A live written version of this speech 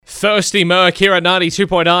Thirsty Merc here at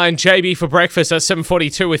 92.9. JB for breakfast at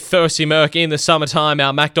 7:42 with Thirsty Merc in the summertime,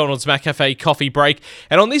 our McDonald's McCafe coffee break.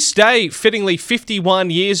 And on this day, fittingly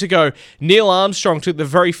 51 years ago, Neil Armstrong took the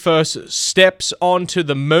very first steps onto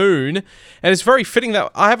the moon. And it's very fitting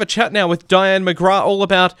that I have a chat now with Dianne McGrath all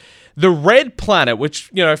about the red planet,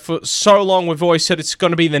 which, you know, for so long we've always said it's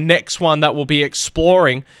going to be the next one that we'll be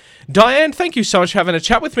exploring. Dianne, thank you so much for having a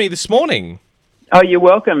chat with me this morning. Oh, you're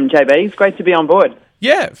welcome, JB. It's great to be on board.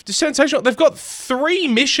 Yeah, sensational. They've got 3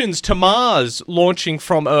 missions to Mars launching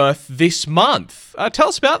from Earth this month. Tell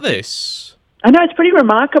us about this. I know, it's pretty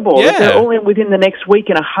remarkable. Yeah. They're all within the next week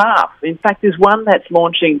and a half. In fact, there's one that's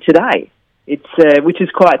launching today. It's which is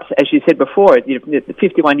quite, as you said before,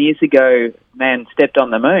 51 years ago, man stepped on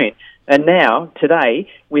the moon. And now, today,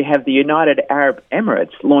 we have the United Arab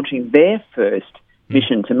Emirates launching their first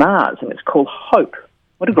mission to Mars, and it's called HOPE.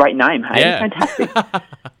 What a great name, hey? Yeah. Fantastic.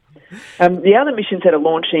 The other missions that are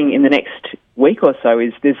launching in the next week or so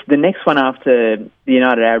is the next one after the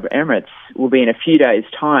United Arab Emirates will be in a few days'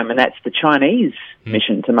 time, and that's the Chinese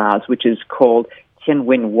mission to Mars, which is called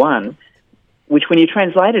Tianwen-1, which when you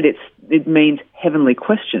translate it means heavenly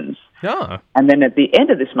questions. Yeah. And then at the end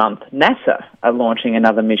of this month, NASA are launching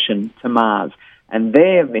another mission to Mars, and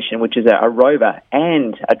their mission, which is a rover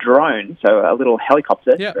and a drone, so a little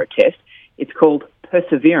helicopter for a test, it's called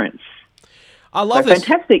Perseverance. I love this.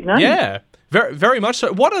 Fantastic name. Yeah, very, very much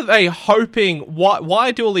so. What are they hoping?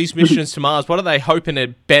 Why do all these missions to Mars? What are they hoping to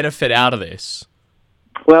benefit out of this?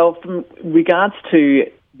 Well, from regards to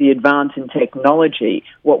the advance in technology,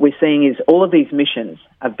 what we're seeing is all of these missions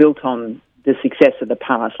are built on the success of the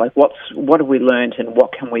past. Like, what have we learned and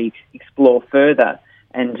what can we explore further?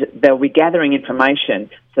 And they'll be gathering information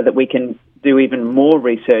so that we can do even more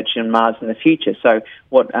research in Mars in the future. So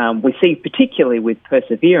what we see particularly with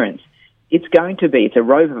Perseverance, it's a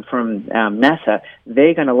rover from NASA.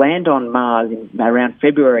 They're going to land on Mars around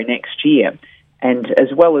February next year. And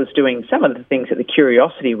as well as doing some of the things that the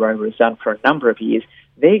Curiosity rover has done for a number of years,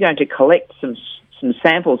 they're going to collect some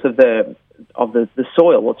samples of the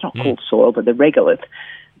soil. Well, it's not called soil, but the regolith,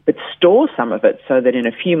 but store some of it so that in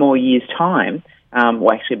a few more years' time,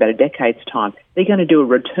 well, actually about a decade's time, they're going to do a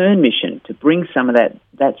return mission to bring some of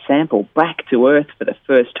that sample back to Earth for the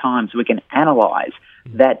first time so we can analyse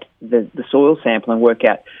the soil sample and work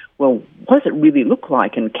out, well, what does it really look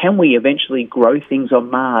like, and can we eventually grow things on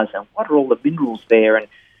Mars, and what are all the minerals there,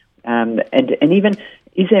 and even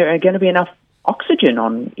is there going to be enough oxygen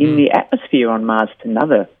in the atmosphere on Mars? It's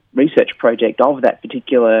another research project of that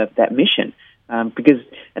mission, because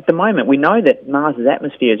at the moment we know that Mars's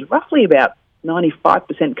atmosphere is roughly about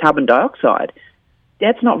 95% carbon dioxide.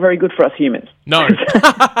 That's not very good for us humans. No.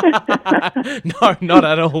 No, not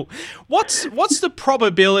at all. What's the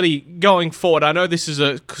probability going forward? I know this is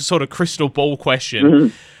a sort of crystal ball question.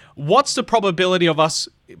 Mm-hmm. What's the probability of us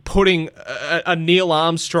putting a Neil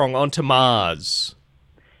Armstrong onto Mars?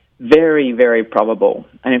 Very, very probable.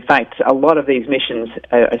 And in fact, a lot of these missions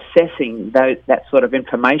are assessing that sort of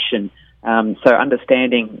information. So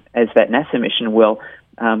understanding, as that NASA mission will,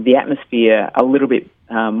 the atmosphere a little bit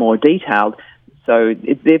more detailed. So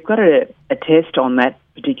they've got a test on that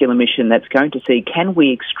particular mission that's going to see, can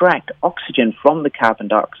we extract oxygen from the carbon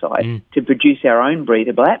dioxide to produce our own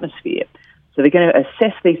breathable atmosphere? So they're going to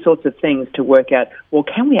assess these sorts of things to work out, well,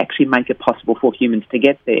 can we actually make it possible for humans to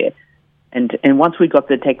get there? And once we've got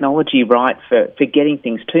the technology right for getting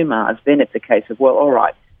things to Mars, then it's a case of, well, all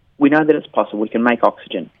right, we know that it's possible. We can make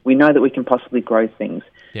oxygen. We know that we can possibly grow things.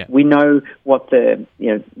 Yeah. We know what the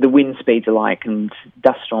wind speeds are like and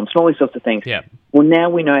dust storms and all these sorts of things. Yeah. Well, now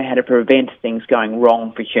we know how to prevent things going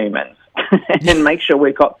wrong for humans and make sure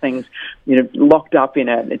we've got things locked up in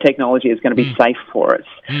a technology that's going to be safe for us.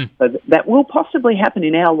 So that will possibly happen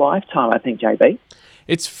in our lifetime, I think, JB.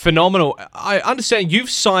 It's phenomenal. I understand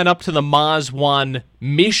you've signed up to the Mars One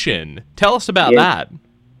mission. Tell us about that.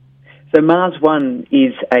 So Mars One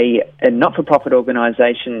is a not-for-profit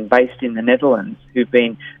organisation based in the Netherlands who've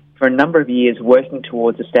been, for a number of years, working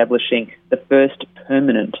towards establishing the first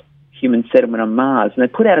permanent human settlement on Mars. And they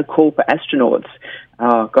put out a call for astronauts,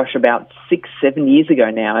 about 6-7 years ago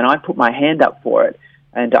now, and I put my hand up for it.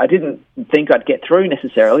 And I didn't think I'd get through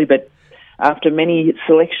necessarily, but after many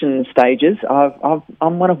selection stages,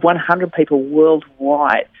 I'm one of 100 people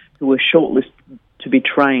worldwide who were shortlisted to be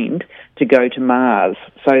trained to go to Mars.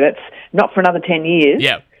 So that's not for another 10 years,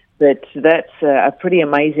 but that's a pretty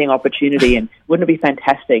amazing opportunity. And wouldn't it be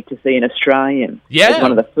fantastic to see an Australian as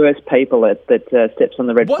one of the first people that steps on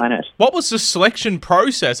the red planet? What was the selection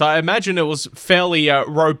process? I imagine it was fairly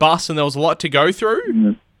robust and there was a lot to go through.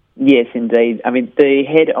 Mm-hmm. Yes, indeed. I mean, the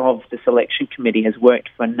head of the selection committee has worked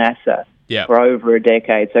for NASA for over a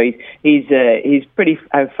decade. So he's pretty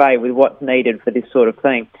au fait with what's needed for this sort of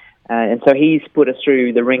thing. And so he's put us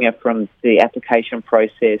through the ringer from the application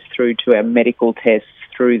process through to our medical tests,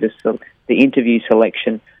 through the interview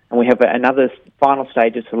selection. And we have another final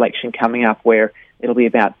stage of selection coming up where it'll be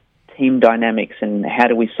about team dynamics and how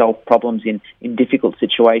do we solve problems in difficult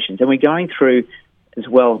situations. And we're going through as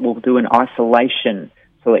well, we'll do an isolation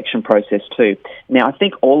selection process too. Now, I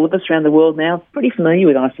think all of us around the world now are pretty familiar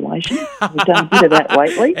with isolation. We've done a bit of that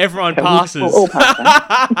lately. Everyone passes. We'll all pass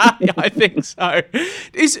that. Yeah, I think so.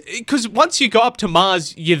 Because once you go up to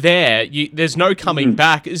Mars, you're there. There's no coming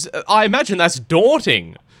back. I imagine that's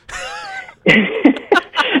daunting.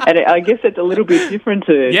 And I guess it's a little bit different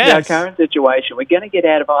to our current situation. We're going to get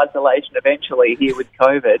out of isolation eventually here with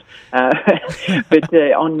COVID. But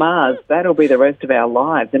on Mars, that'll be the rest of our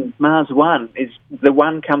lives. And Mars One is the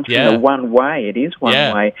one comes from the one way. It is one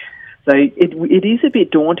way. So it is a bit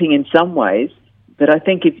daunting in some ways. But I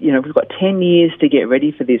think if we've got 10 years to get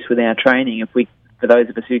ready for this with our training, for those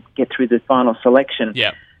of us who get through the final selection.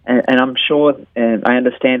 Yeah. And I'm sure, I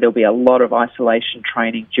understand there'll be a lot of isolation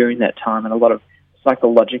training during that time and a lot of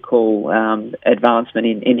psychological advancement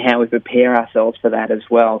in how we prepare ourselves for that as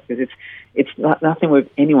well, because it's nothing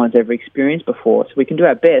anyone's ever experienced before. So we can do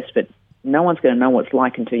our best, but no one's going to know what it's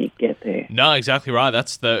like until you get there. No, exactly right.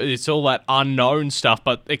 It's all that unknown stuff,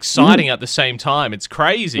 but exciting at the same time. It's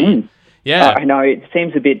crazy. Yeah, I know it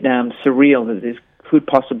seems a bit surreal that this could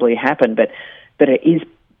possibly happen, but there's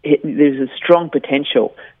a strong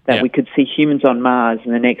potential that we could see humans on Mars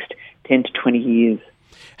in the next 10 to 20 years.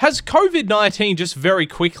 Has COVID-19, just very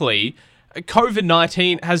quickly,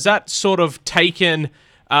 has that sort of taken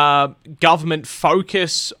government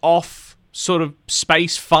focus off sort of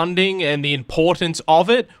space funding and the importance of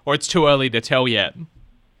it, or it's too early to tell yet?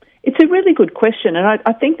 It's a really good question, and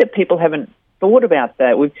I think that people haven't thought about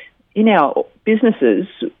that. In our businesses,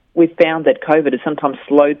 we've found that COVID has sometimes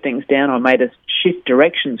slowed things down or made us shift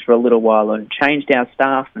directions for a little while and changed our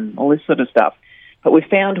staff and all this sort of stuff. But we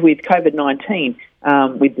found with COVID-19,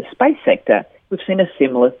 with the space sector, we've seen a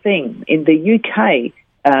similar thing. In the UK,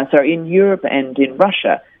 in Europe and in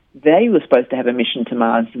Russia, they were supposed to have a mission to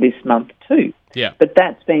Mars this month too. Yeah. But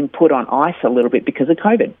that's been put on ice a little bit because of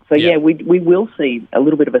COVID. So we will see a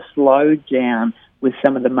little bit of a slowdown with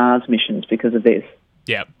some of the Mars missions because of this.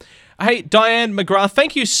 Yeah. Hey, Dianne McGrath,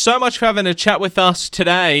 thank you so much for having a chat with us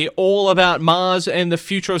today, all about Mars and the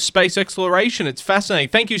future of space exploration. It's fascinating.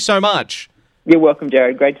 Thank you so much. You're welcome,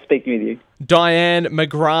 Jared. Great to speak with you. Dianne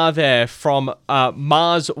McGrath there from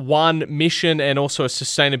Mars One mission and also a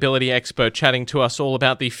sustainability expert chatting to us all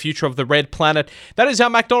about the future of the red planet. That is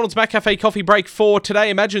our McDonald's McCafe coffee break for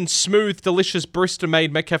today. Imagine smooth, delicious,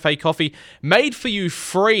 barista-made McCafe coffee made for you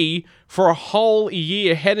free for a whole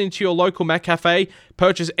year. Head into your local McCafe,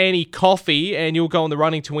 purchase any coffee, and you'll go on the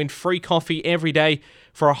running to win free coffee every day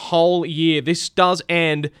for a whole year. This does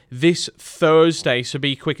end this Thursday, so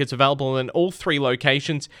be quick. It's available in all three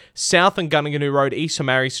locations, south on Gunnaganoo Road, east on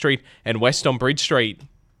Mary Street, and west on Bridge Street.